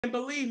And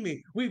believe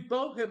me, we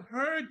both have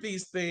heard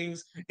these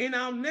things in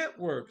our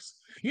networks.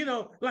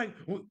 Like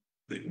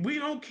we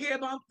don't care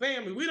about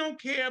family, we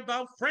don't care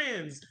about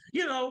friends,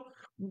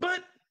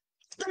 but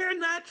they're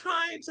not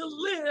trying to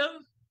live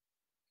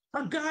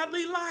a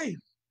godly life.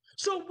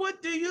 So,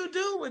 what do you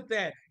do with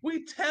that?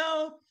 We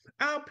tell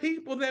our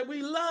people that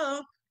we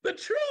love the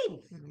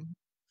truth,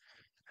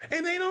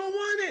 and they don't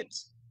want it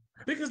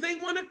because they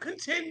want to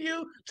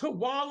continue to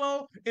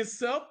wallow in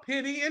self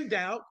pity and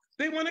doubt.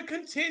 They want to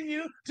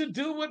continue to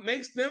do what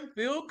makes them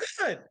feel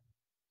good.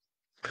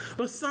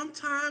 But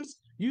sometimes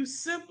you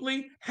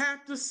simply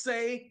have to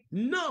say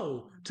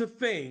no to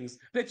things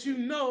that you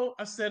know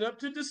are set up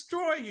to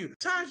destroy you.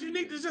 Times you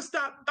need to just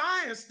stop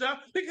buying stuff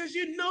because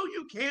you know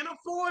you can't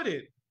afford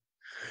it.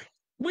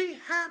 We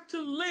have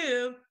to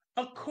live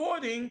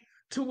according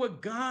to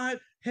what God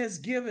has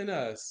given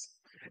us.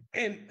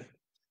 And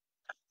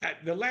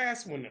the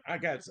last one I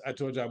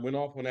told you I went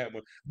off on that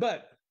one.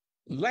 But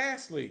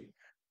lastly,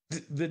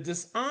 the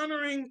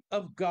dishonoring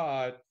of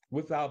God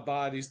with our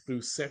bodies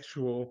through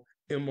sexual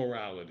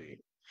immorality.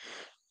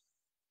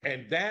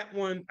 And that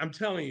one, I'm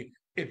telling you,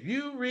 if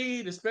you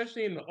read,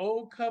 especially in the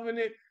Old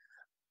Covenant,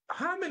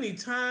 how many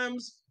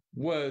times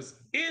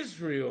was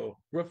Israel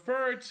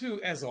referred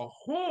to as a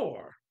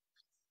whore?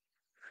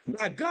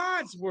 By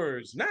God's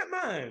words, not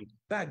mine,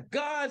 by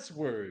God's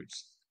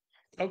words.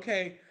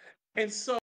 Okay. And so